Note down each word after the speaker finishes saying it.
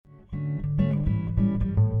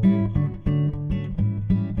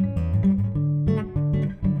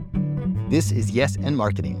This is Yes and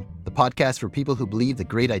Marketing, the podcast for people who believe that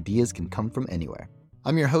great ideas can come from anywhere.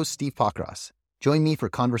 I'm your host, Steve Pockross. Join me for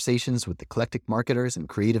conversations with eclectic marketers and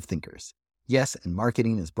creative thinkers. Yes and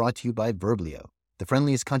Marketing is brought to you by Verblio, the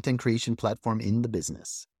friendliest content creation platform in the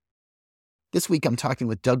business. This week, I'm talking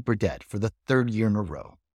with Doug Burdett for the third year in a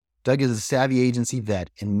row. Doug is a savvy agency vet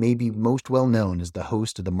and maybe most well known as the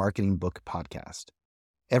host of the Marketing Book podcast.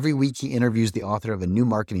 Every week, he interviews the author of a new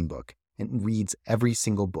marketing book and reads every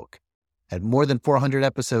single book. At more than 400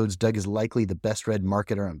 episodes, Doug is likely the best-read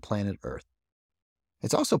marketer on planet Earth.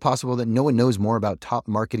 It's also possible that no one knows more about top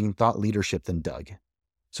marketing thought leadership than Doug.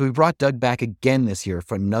 So we brought Doug back again this year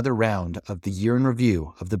for another round of the year in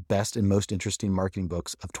review of the best and most interesting marketing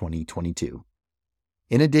books of 2022.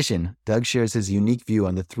 In addition, Doug shares his unique view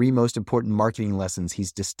on the 3 most important marketing lessons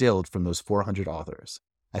he's distilled from those 400 authors.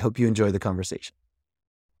 I hope you enjoy the conversation.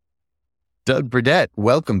 Doug Burdett,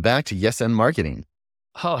 welcome back to Yes and Marketing.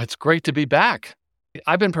 Oh, it's great to be back.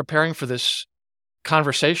 I've been preparing for this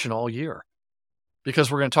conversation all year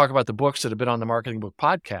because we're going to talk about the books that have been on the Marketing Book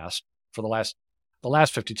podcast for the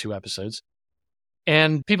last 52 episodes.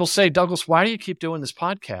 And people say, Douglas, why do you keep doing this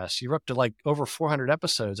podcast? You're up to like over 400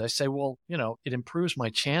 episodes. I say, well, it improves my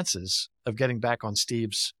chances of getting back on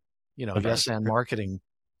Steve's, Yes and Marketing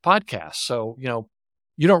podcast. So,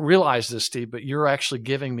 you don't realize this, Steve, but you're actually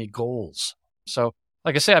giving me goals. So,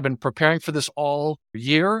 like I say, I've been preparing for this all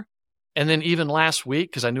year. And then even last week,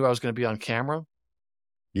 because I knew I was going to be on camera,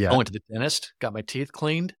 I went to the dentist, got my teeth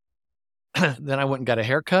cleaned. Then I went and got a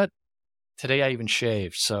haircut. Today I even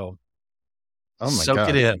shaved. So soak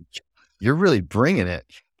it in. You're really bringing it.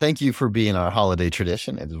 Thank you for being our holiday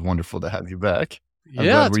tradition. It is wonderful to have you back. I'm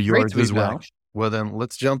glad we're yours as well. Back. Well, then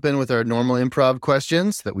let's jump in with our normal improv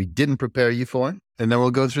questions that we didn't prepare you for. And then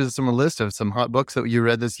we'll go through a list of some hot books that you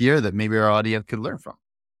read this year that maybe our audience could learn from.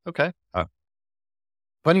 Okay.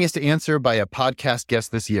 Funniest to answer by a podcast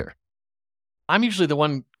guest this year. I'm usually the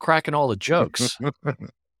one cracking all the jokes.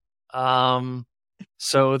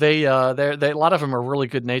 So they a lot of them are really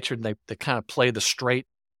good natured, and they kind of play the straight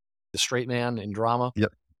man in drama.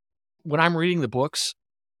 Yep. When I'm reading the books,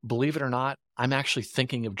 believe it or not, I'm actually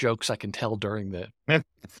thinking of jokes I can tell during the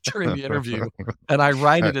interview, and I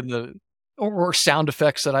write it in or sound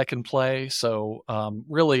effects that I can play. So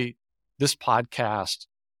really, this podcast,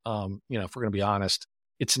 if we're going to be honest,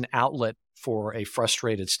 it's an outlet for a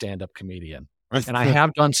frustrated stand-up comedian. And I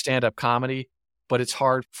have done stand-up comedy, but it's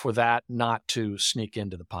hard for that not to sneak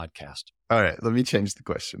into the podcast. All right, let me change the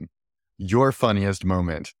question. Your funniest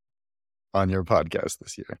moment on your podcast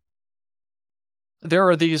this year? There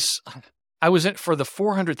are these. For the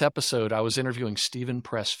 400th episode, I was interviewing Steven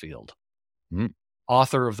Pressfield,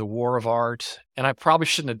 author of The War of Art. And I probably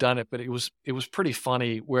shouldn't have done it, but it was pretty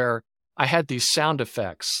funny where I had these sound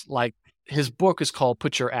effects. Like his book is called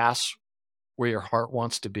Put Your Ass Where Your Heart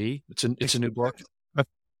Wants to Be. It's a new book.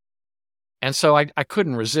 And so I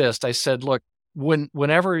couldn't resist. I said, look,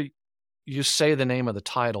 whenever you say the name of the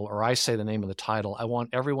title or I say the name of the title, I want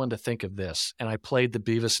everyone to think of this. And I played the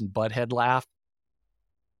Beavis and Butthead laugh.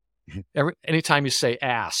 Anytime you say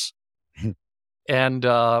ass. And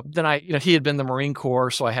then he had been in the Marine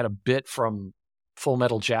Corps, so I had a bit from Full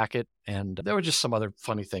Metal Jacket, and there were just some other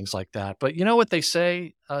funny things like that. But you know what they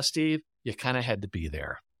say, Steve? You kind of had to be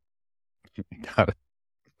there. Got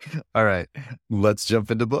it. All right, let's jump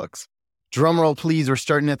into books. Drum roll, please. We're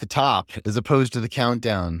starting at the top as opposed to the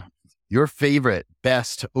countdown. Your favorite,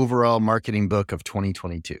 best overall marketing book of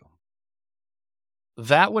 2022?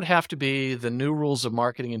 That would have to be The New Rules of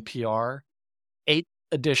Marketing and PR, 8th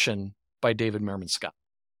edition by David Meerman Scott.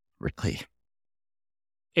 Really?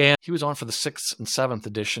 And he was on for the 6th and 7th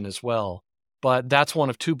edition as well. But that's one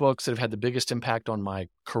of 2 books that have had the biggest impact on my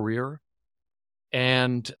career.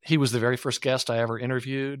 And he was the very first guest I ever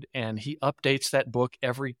interviewed. And he updates that book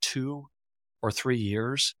every 2 or 3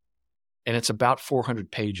 years. And it's about 400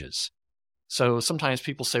 pages. So sometimes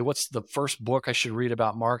people say, what's the first book I should read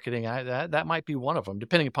about marketing? That might be one of them,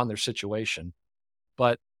 depending upon their situation.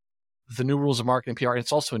 But The New Rules of Marketing and PR, and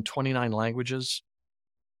it's also in 29 languages.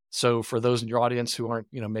 So for those in your audience who aren't,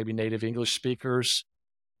 maybe native English speakers,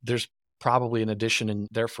 there's probably an edition in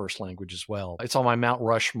their first language as well. It's on my Mount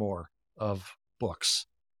Rushmore of books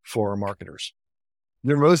for marketers.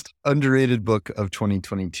 Your most underrated book of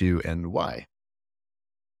 2022 and why?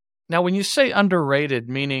 Now, when you say underrated,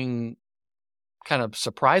 meaning kind of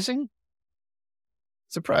surprising?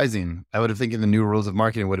 Surprising. I would have thinking The New Rules of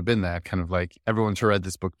Marketing would have been that kind of like everyone's read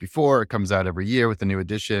this book before. It comes out every year with a new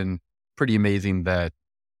edition. Pretty amazing that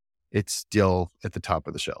it's still at the top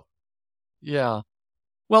of the shelf. Yeah.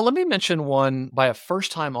 Well, let me mention one by a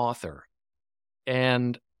first-time author.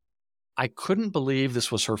 And I couldn't believe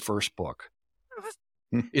this was her first book.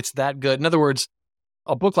 It's that good. In other words,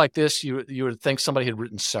 a book like this, you would think somebody had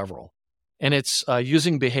written several. And it's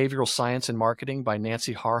Using Behavioral Science in Marketing by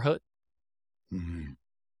Nancy Harhut. Mm-hmm.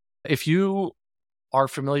 If you are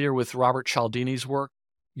familiar with Robert Cialdini's work,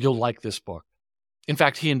 you'll like this book. In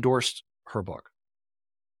fact, he endorsed her book.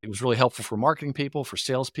 It was really helpful for marketing people, for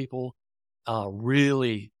salespeople,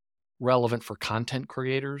 really relevant for content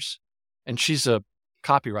creators. And she's a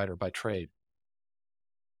copywriter by trade.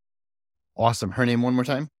 Awesome. Her name one more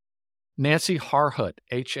time? Nancy Harhut,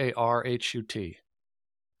 Harhut.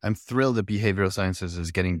 I'm thrilled that behavioral sciences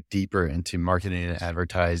is getting deeper into marketing and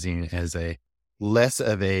advertising as a less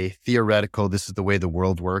of a theoretical, this is the way the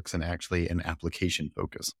world works, and actually an application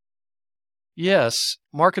focus. Yes,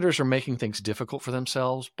 marketers are making things difficult for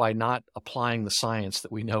themselves by not applying the science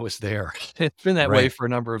that we know is there. It's been that way for a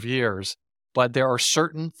number of years, but there are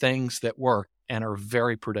certain things that work and are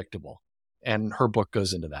very predictable. And her book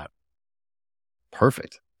goes into that.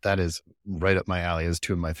 Perfect. That is right up my alley as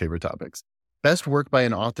two of my favorite topics. Best work by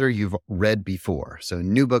an author you've read before. So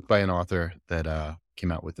new book by an author that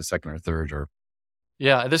came out with the second or third or.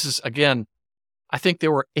 Yeah, this is, again, I think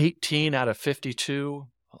there were 18 out of 52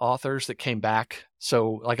 authors that came back.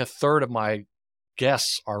 So like a third of my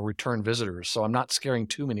guests are return visitors. So I'm not scaring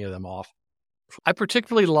too many of them off. I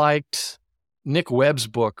particularly liked Nick Webb's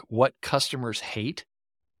book, What Customers Hate.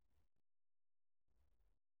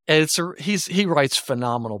 And he writes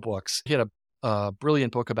phenomenal books. He had a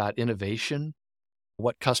brilliant book about innovation,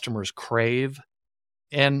 what customers crave.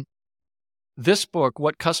 And this book,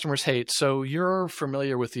 What Customers Hate, so you're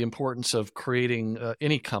familiar with the importance of creating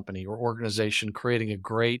any company or organization, creating a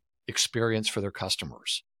great experience for their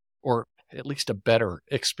customers, or at least a better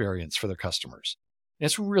experience for their customers. And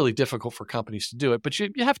it's really difficult for companies to do it, but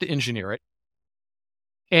you have to engineer it.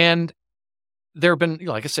 And there have been,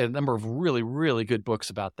 like I said, a number of really, really good books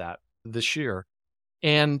about that this year.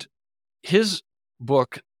 And his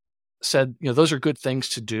book said, those are good things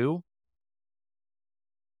to do,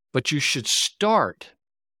 but you should start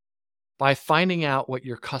by finding out what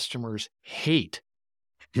your customers hate.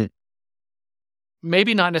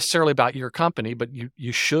 Maybe not necessarily about your company, but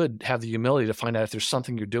you should have the humility to find out if there's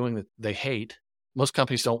something you're doing that they hate. Most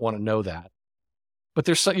companies don't want to know that. But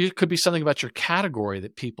it could be something about your category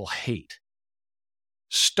that people hate.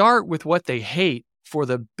 Start with what they hate for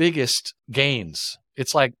the biggest gains.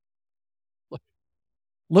 It's like,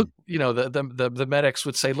 look, the medics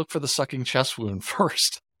would say, look for the sucking chest wound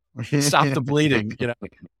first. Stop the bleeding,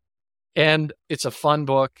 And it's a fun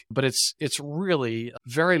book, but it's really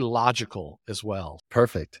very logical as well.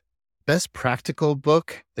 Perfect. Best practical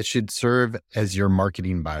book that should serve as your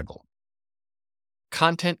marketing Bible.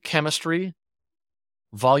 Content Chemistry,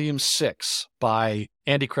 Volume 6 by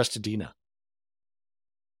Andy Crestodina.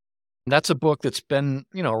 That's a book that's been,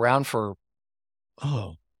 around for,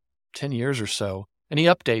 10 years or so. And he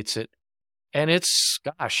updates it. And it's,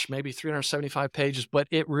 maybe 375 pages, but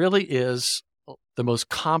it really is the most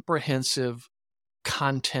comprehensive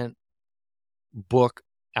content book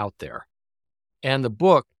out there. And the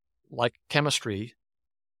book, like chemistry,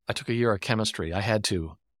 I took a year of chemistry. I had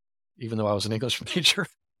to, even though I was an English major,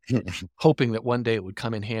 hoping that one day it would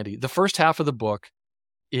come in handy. The first half of the book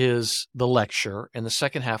is the lecture, and the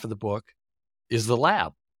second half of the book is the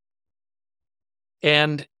lab.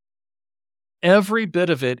 And every bit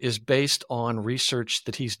of it is based on research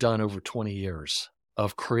that he's done over 20 years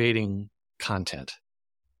of creating content.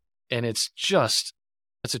 And it's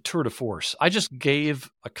a tour de force. I just gave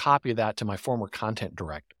a copy of that to my former content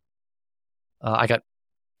director. I got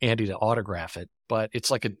Andy to autograph it, but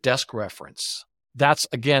it's like a desk reference. That's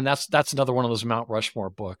another one of those Mount Rushmore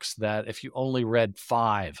books that if you only read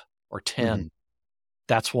 5 or 10,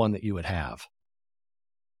 that's one that you would have.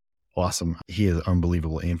 Awesome. He is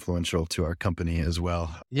unbelievably influential to our company as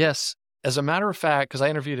well. Yes. As a matter of fact, because I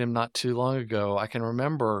interviewed him not too long ago, I can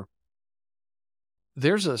remember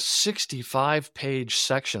there's a 65-page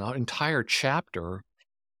section, an entire chapter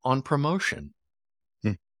on promotion.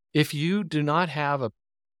 If you do not have a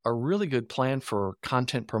really good plan for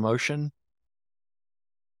content promotion,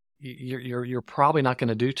 you're probably not going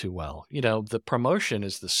to do too well. The promotion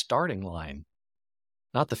is the starting line,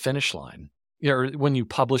 not the finish line. When you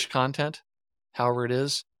publish content, however it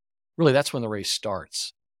is, really that's when the race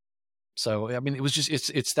starts. So, it was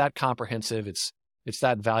it's that comprehensive. It's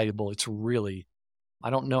that valuable. It's really, I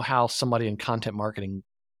don't know how somebody in content marketing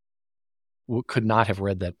could not have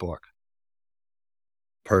read that book.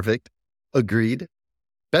 Perfect. Agreed.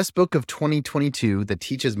 Best book of 2022 that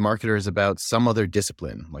teaches marketers about some other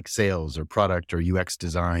discipline like sales or product or UX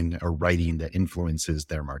design or writing that influences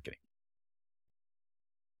their marketing.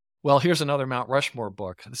 Well, here's another Mount Rushmore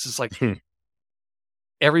book. This is like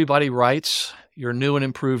Everybody Writes, Your New and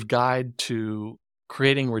Improved Guide to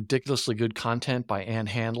Creating Ridiculously Good Content by Ann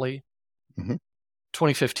Handley.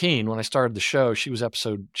 2015, when I started the show, she was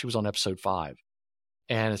on episode 5.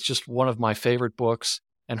 And it's just one of my favorite books.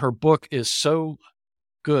 And her book is so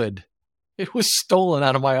good. It was stolen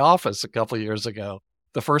out of my office a couple of years ago.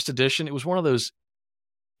 The first edition, it was one of those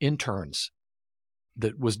interns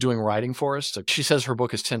that was doing writing for us. So she says her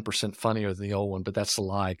book is 10% funnier than the old one, but that's a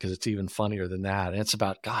lie because it's even funnier than that. And it's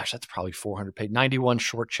about, gosh, that's probably 400 pages, 91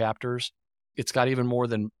 short chapters. It's got even more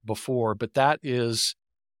than before, but that is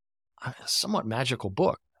a somewhat magical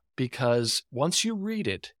book because once you read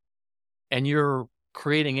it and you're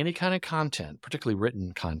creating any kind of content, particularly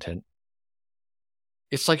written content,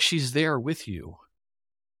 it's like she's there with you,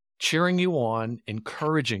 cheering you on,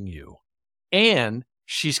 encouraging you. And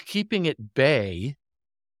she's keeping at bay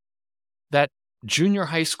that junior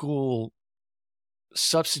high school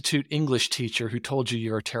substitute English teacher who told you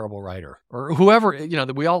you're a terrible writer, or whoever,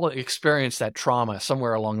 that we all experience that trauma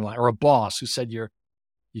somewhere along the line, or a boss who said you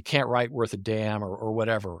can't write worth a damn or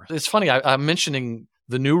whatever. It's funny. I'm mentioning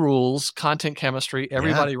the new rules, content chemistry,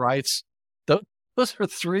 Everybody Writes. Those are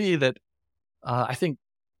 3 that I think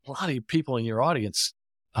a lot of people in your audience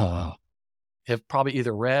have probably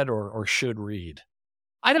either read or should read.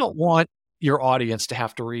 I don't want your audience to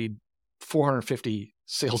have to read 450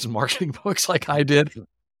 sales and marketing books like I did.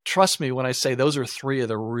 Trust me when I say those are 3 of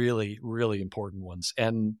the really, really important ones.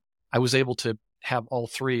 And I was able to have all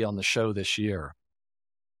 3 on the show this year.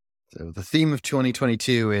 So the theme of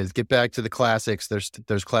 2022 is get back to the classics.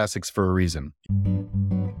 There's classics for a reason.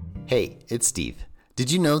 Hey, it's Steve.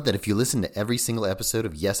 Did you know that if you listen to every single episode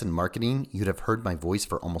of Yes and Marketing, you'd have heard my voice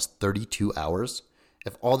for almost 32 hours?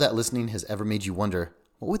 If all that listening has ever made you wonder,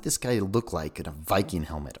 what would this guy look like in a Viking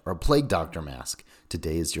helmet or a plague doctor mask?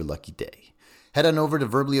 Today is your lucky day. Head on over to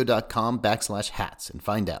Verblio.com/hats and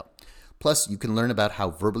find out. Plus, you can learn about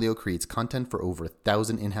how Verblio creates content for over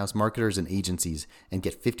 1,000 in-house marketers and agencies and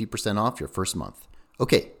get 50% off your first month.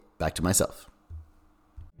 Okay, back to myself.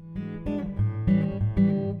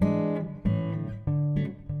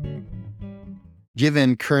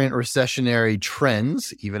 Given current recessionary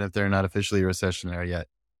trends, even if they're not officially recessionary yet,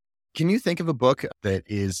 can you think of a book that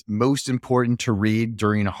is most important to read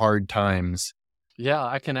during hard times? Yeah,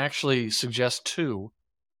 I can actually suggest 2,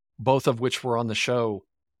 both of which were on the show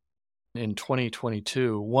in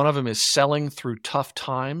 2022. One of them is Selling Through Tough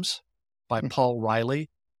Times by Paul Riley.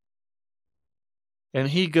 And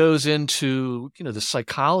he goes into, the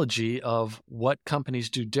psychology of what companies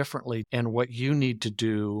do differently and what you need to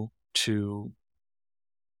do to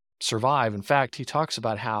survive. In fact, he talks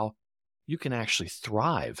about how you can actually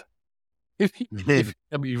thrive. If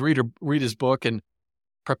you read his book and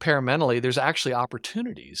prepare mentally, there's actually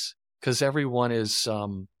opportunities because everyone is,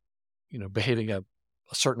 behaving a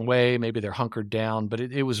certain way. Maybe they're hunkered down, but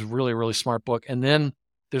it was really, really smart book. And then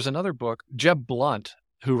there's another book, Jeb Blunt,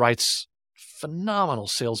 who writes phenomenal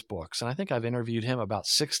sales books. And I think I've interviewed him about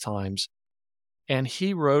 6 times. And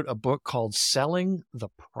he wrote a book called Selling the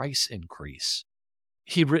Price Increase.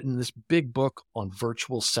 He'd written this big book on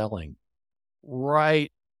virtual selling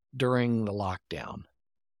right during the lockdown.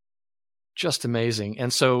 Just amazing.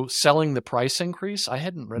 And so Selling the Price Increase, I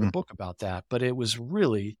hadn't read a book about that, but it was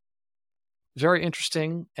really very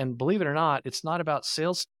interesting. And believe it or not, it's not about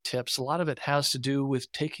sales tips. A lot of it has to do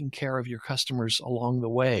with taking care of your customers along the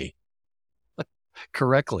way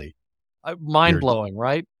correctly. Mind-blowing,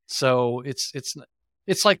 right? So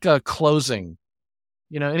it's like a closing.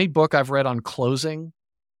 Any book I've read on closing,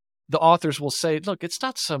 the authors will say, look, it's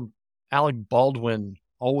not some Alec Baldwin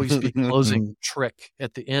always be closing trick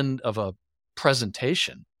at the end of a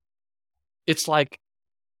presentation. It's like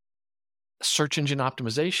search engine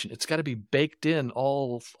optimization. It's got to be baked in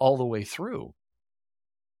all the way through.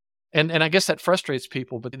 And I guess that frustrates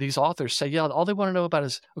people, but these authors say, yeah, all they want to know about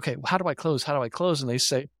is, okay, how do I close? How do I close? And they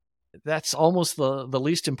say, that's almost the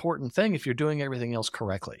least important thing if you're doing everything else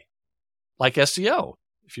correctly. Like SEO.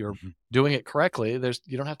 If you're doing it correctly,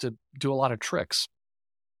 you don't have to do a lot of tricks.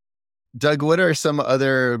 Doug, what are some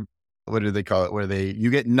other, what do they call it? You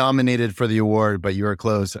get nominated for the award, but you are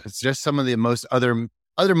close. It's just some of the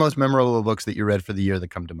other most memorable books that you read for the year that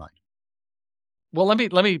come to mind. Well, let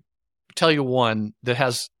me tell you one that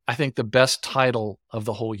has, I think, the best title of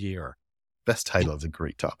the whole year. Best title is a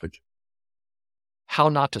great topic. How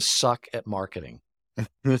Not to Suck at Marketing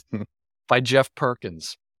by Jeff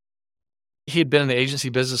Perkins. He had been in the agency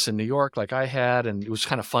business in New York like I had, and it was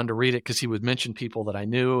kind of fun to read it because he would mention people that I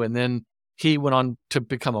knew. And then he went on to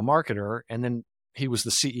become a marketer, and then he was the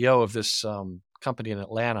CEO of this company in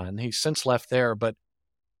Atlanta, and he's since left there. But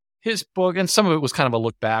his book, and some of it was kind of a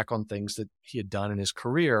look back on things that he had done in his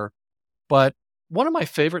career. But one of my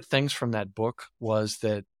favorite things from that book was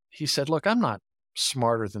that he said, look, I'm not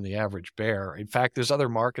smarter than the average bear. In fact, there's other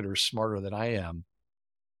marketers smarter than I am.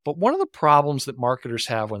 But one of the problems that marketers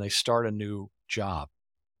have when they start a new job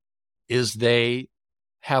is they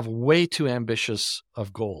have way too ambitious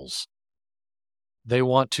of goals. They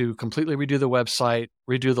want to completely redo the website,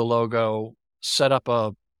 redo the logo, set up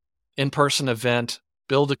a in-person event,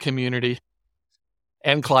 build a community,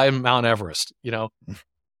 and climb Mount Everest,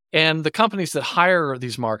 And the companies that hire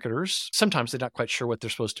these marketers, sometimes they're not quite sure what they're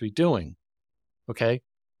supposed to be doing. Okay.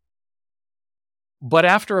 But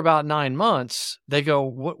after about 9 months, they go,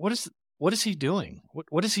 what is he doing?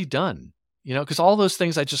 What has he done? Because all those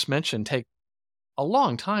things I just mentioned take a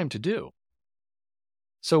long time to do.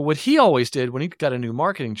 So what he always did when he got a new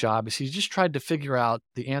marketing job is he just tried to figure out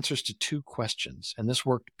the answers to 2 questions. And this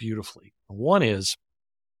worked beautifully. One is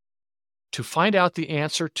to find out the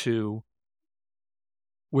answer to,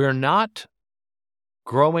 we're not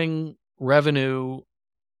growing revenue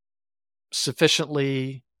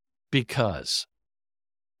sufficiently because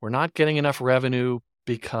we're not getting enough revenue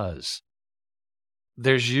because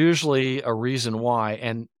there's usually a reason why.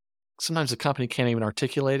 And sometimes the company can't even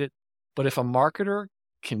articulate it. But if a marketer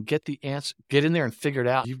can get the answer, get in there and figure it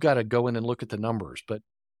out, you've got to go in and look at the numbers, but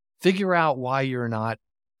figure out why you're not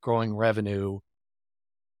growing revenue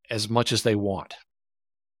as much as they want.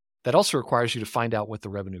 That also requires you to find out what the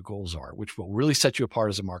revenue goals are, which will really set you apart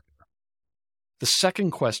as a marketer. The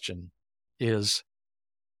second question is,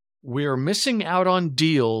 we're missing out on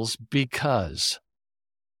deals because.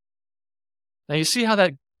 Now, you see how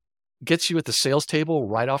that gets you at the sales table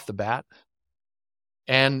right off the bat?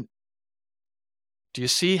 And do you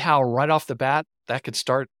see how right off the bat that could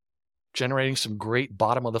start generating some great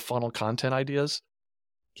bottom of the funnel content ideas?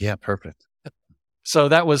 Yeah, perfect. So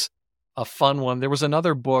that was a fun one. There was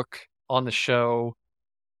another book on the show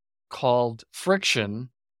called Friction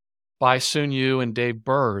by Sun Yu and Dave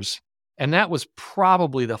Burrs. And that was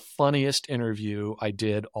probably the funniest interview I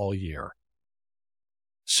did all year.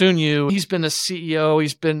 Sun Yu, he's been the CEO.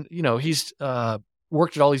 He's been, he's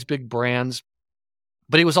worked at all these big brands,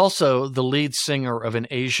 but he was also the lead singer of an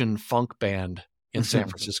Asian funk band in San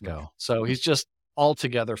Francisco. So he's just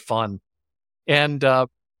altogether fun. And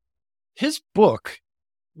his book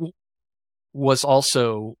was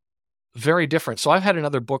also very different. So I've had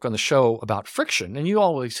another book on the show about friction, and you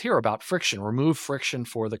always hear about friction, remove friction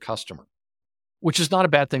for the customer, which is not a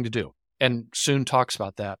bad thing to do. And Sun talks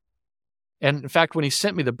about that. And in fact, when he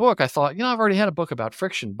sent me the book, I thought, I've already had a book about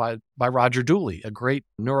friction by Roger Dooley, a great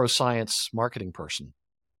neuroscience marketing person.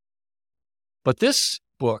 But this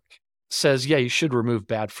book says, yeah, you should remove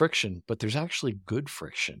bad friction, but there's actually good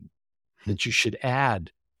friction that you should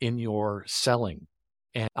add in your selling.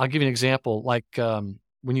 And I'll give you an example, like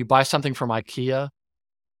when you buy something from IKEA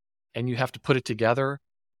and you have to put it together,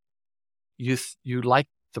 you like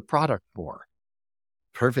the product more.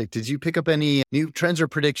 Perfect. Did you pick up any new trends or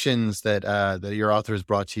predictions that your authors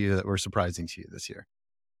brought to you that were surprising to you this year?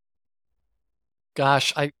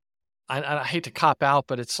 Gosh, I hate to cop out,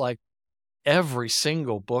 but it's like every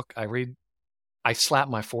single book I read, I slap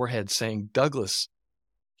my forehead saying, Douglas,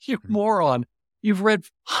 you moron. You've read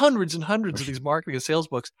hundreds and hundreds of these marketing and sales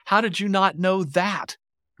books. How did you not know that?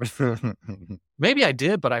 Maybe I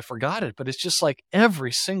did, but I forgot it. But it's just like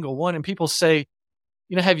every single one. And people say,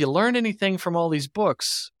 have you learned anything from all these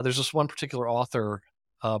books? There's this one particular author,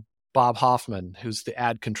 Bob Hoffman, who's the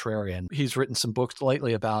ad contrarian. He's written some books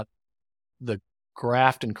lately about the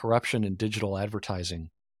graft and corruption in digital advertising,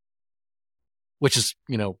 which is,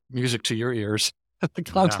 music to your ears, the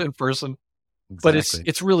content person. Exactly. But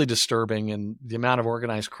it's really disturbing, and the amount of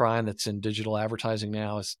organized crime that's in digital advertising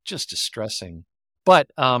now is just distressing. But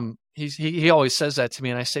he always says that to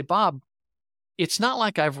me, and I say, Bob, it's not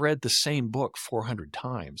like I've read the same book 400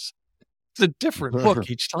 times. It's a different book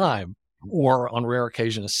each time, or on rare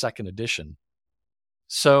occasion, a second edition.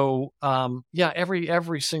 So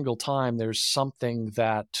every single time there's something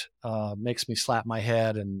that makes me slap my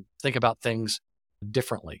head and think about things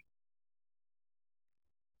differently.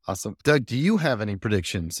 Awesome. Doug, do you have any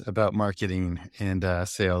predictions about marketing and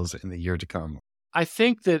sales in the year to come? I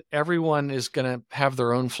think that everyone is going to have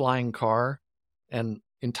their own flying car, and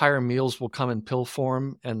entire meals will come in pill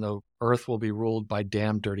form, and the earth will be ruled by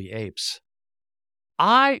damn dirty apes.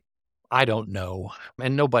 I don't know,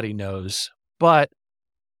 and nobody knows, but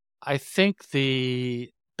I think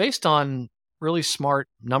based on really smart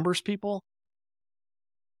numbers people,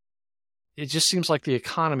 it just seems like the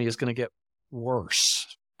economy is going to get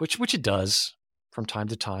worse. Which it does from time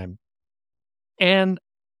to time. And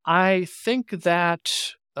I think that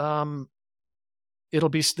there'll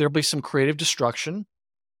be some creative destruction.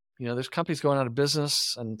 There's companies going out of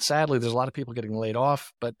business, and sadly, there's a lot of people getting laid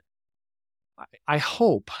off. But I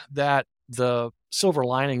hope that the silver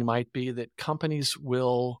lining might be that companies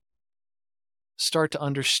will start to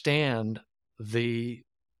understand the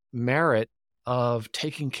merit of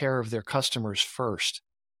taking care of their customers first.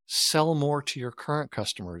 Sell more to your current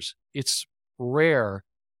customers. It's rare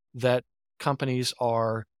that companies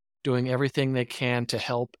are doing everything they can to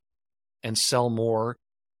help and sell more,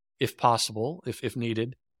 if possible, if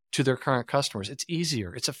needed, to their current customers. It's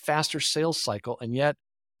easier. It's a faster sales cycle. And yet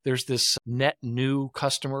there's this net new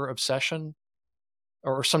customer obsession.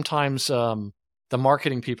 Or sometimes the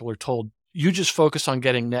marketing people are told, you just focus on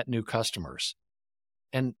getting net new customers.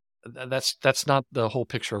 And that's not the whole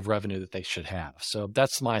picture of revenue that they should have. So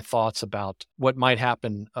that's my thoughts about what might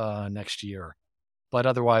happen next year. But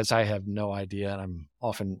otherwise, I have no idea, and I'm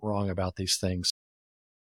often wrong about these things.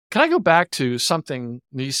 Can I go back to something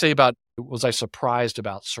you say about, was I surprised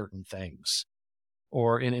about certain things?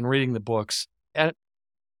 Or in reading the books, and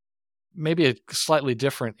maybe a slightly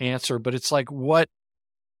different answer, but it's like, what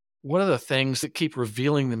are the things that keep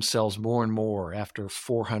revealing themselves more and more after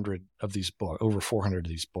 400 of these books, over 400 of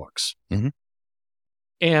these books? Mm-hmm.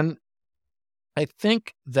 And I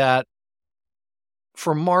think that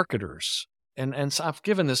for marketers, and so I've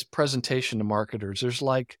given this presentation to marketers, there's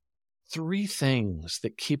like 3 things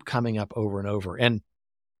that keep coming up over and over. And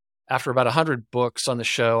after about 100 books on the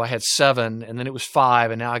show, I had 7, and then it was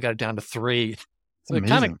 5, and now I got it down to 3. So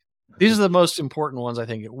these are the most important ones, I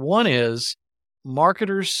think. One is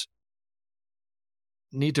marketers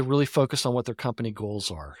need to really focus on what their company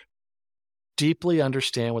goals are. Deeply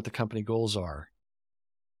understand what the company goals are.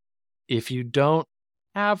 If you don't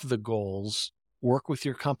have the goals, work with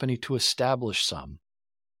your company to establish some.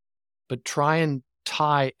 But try and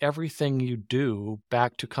tie everything you do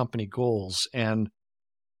back to company goals. And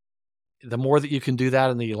the more that you can do that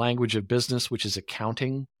in the language of business, which is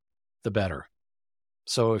accounting, the better.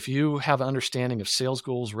 So if you have an understanding of sales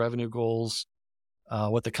goals, revenue goals,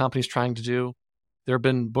 what the company's trying to do, there have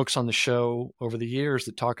been books on the show over the years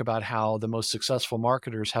that talk about how the most successful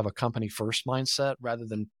marketers have a company first mindset rather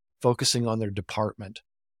than focusing on their department.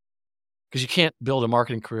 Because you can't build a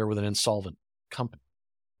marketing career with an insolvent company.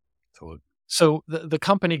 Totally. So the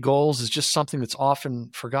company goals is just something that's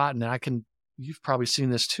often forgotten. And you've probably seen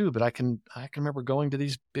this too, but I can remember going to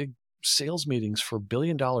these big sales meetings for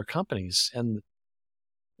billion-dollar companies, and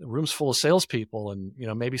the room's full of salespeople, and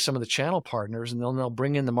maybe some of the channel partners, and they'll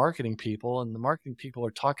bring in the marketing people, and the marketing people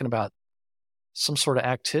are talking about some sort of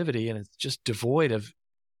activity, and it's just devoid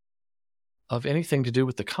of anything to do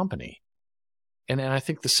with the company. And I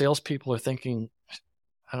think the salespeople are thinking,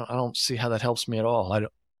 I don't see how that helps me at all.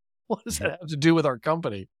 What does that have to do with our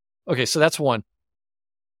company? Okay, so that's one.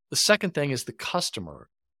 The second thing is the customer,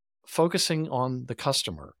 focusing on the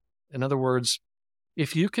customer. In other words,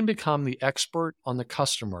 if you can become the expert on the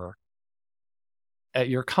customer at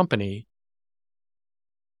your company,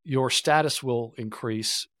 your status will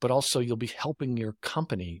increase, but also you'll be helping your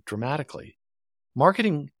company dramatically.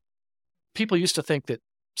 Marketing, people used to think that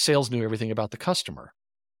sales knew everything about the customer,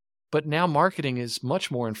 but now marketing is much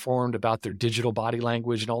more informed about their digital body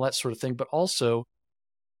language and all that sort of thing. But also,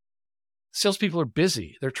 salespeople are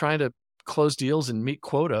busy. They're trying to close deals and meet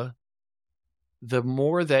quota. The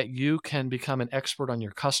more that you can become an expert on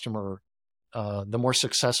your customer, the more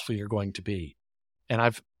successful you're going to be. And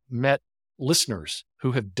I've met listeners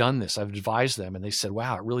who have done this. I've advised them, and they said,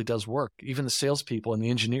 wow, it really does work. Even the salespeople and the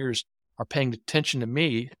engineers are paying attention to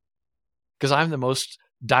me because I'm the most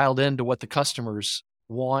dialed into what the customers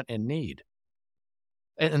want and need.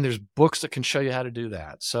 And there's books that can show you how to do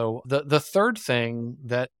that. So the third thing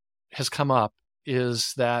that has come up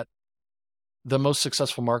is that the most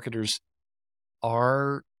successful marketers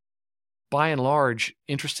are, by and large,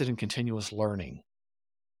 interested in continuous learning.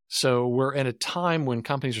 So we're at a time when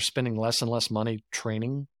companies are spending less and less money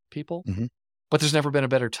training people, but there's never been a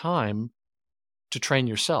better time to train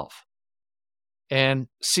yourself. And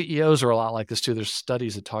CEOs are a lot like this too. There's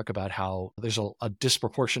studies that talk about how there's a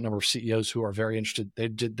disproportionate number of CEOs who are very interested. They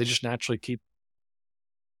just naturally keep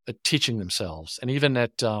teaching themselves. And even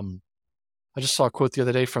at, I just saw a quote the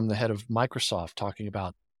other day from the head of Microsoft talking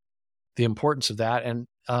about the importance of that. And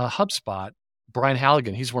HubSpot, Brian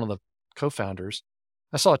Halligan, he's one of the co-founders.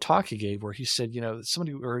 I saw a talk he gave where he said,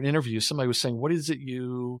 or an interview, somebody was saying, what is it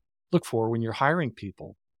you look for when you're hiring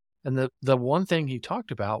people? And the one thing he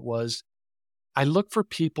talked about was, I look for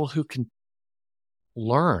people who can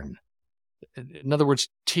learn. In other words,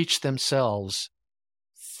 teach themselves,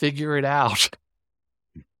 figure it out.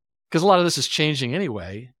 Because a lot of this is changing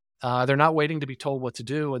anyway. They're not waiting to be told what to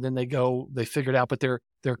do, and then they figure it out, but they're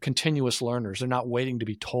continuous learners. They're not waiting to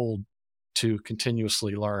be told to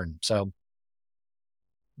continuously learn. So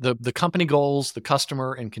the company goals, the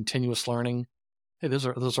customer, and continuous learning, hey, those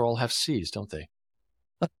are all have C's, don't they?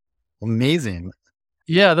 Amazing.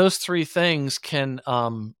 Yeah, those three things can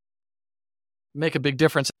make a big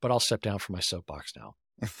difference, but I'll step down from my soapbox now.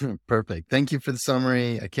 Perfect. Thank you for the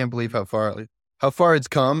summary. I can't believe how far it's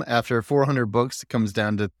come. After 400 books, it comes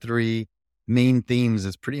down to 3 main themes.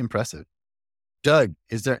 It's pretty impressive. Doug,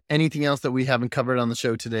 is there anything else that we haven't covered on the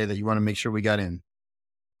show today that you want to make sure we got in?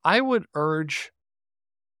 I would urge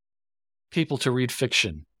people to read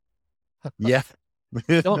fiction. Yeah.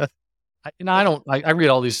 I read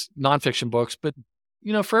all these nonfiction books, but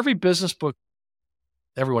for every business book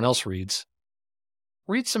everyone else reads,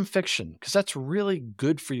 read some fiction, because that's really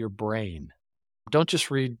good for your brain. Don't just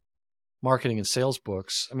read marketing and sales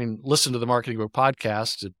books. I mean, listen to the Marketing Book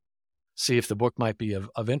Podcast to see if the book might be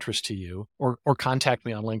of interest to you, or contact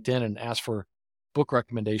me on LinkedIn and ask for book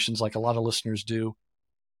recommendations like a lot of listeners do.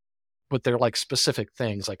 But they're like specific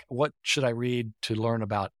things, like what should I read to learn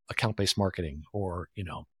about account-based marketing, or,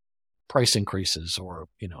 price increases, or,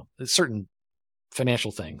 certain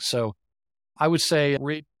financial things. So I would say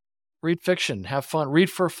read fiction, have fun, read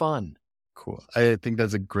for fun. Cool. I think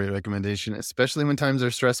that's a great recommendation, especially when times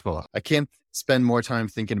are stressful. I can't spend more time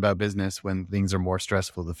thinking about business when things are more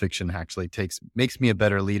stressful. The fiction actually makes me a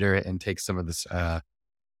better leader and takes some of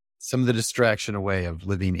the distraction away of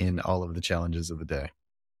living in all of the challenges of the day.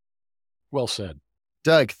 Well said.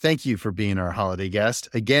 Doug, thank you for being our holiday guest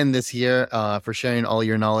again this year, for sharing all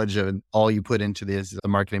your knowledge and all you put into the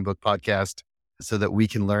Marketing Book Podcast so that we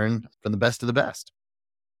can learn from the best of the best.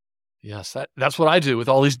 Yes, that's what I do with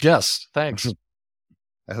all these guests. Thanks.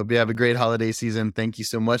 I hope you have a great holiday season. Thank you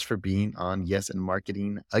so much for being on Yes and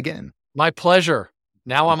Marketing again. My pleasure.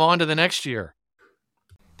 Now I'm on to the next year.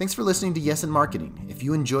 Thanks for listening to Yes and Marketing. If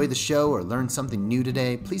you enjoyed the show or learned something new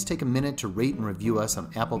today, please take a minute to rate and review us on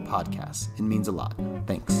Apple Podcasts. It means a lot.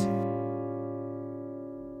 Thanks.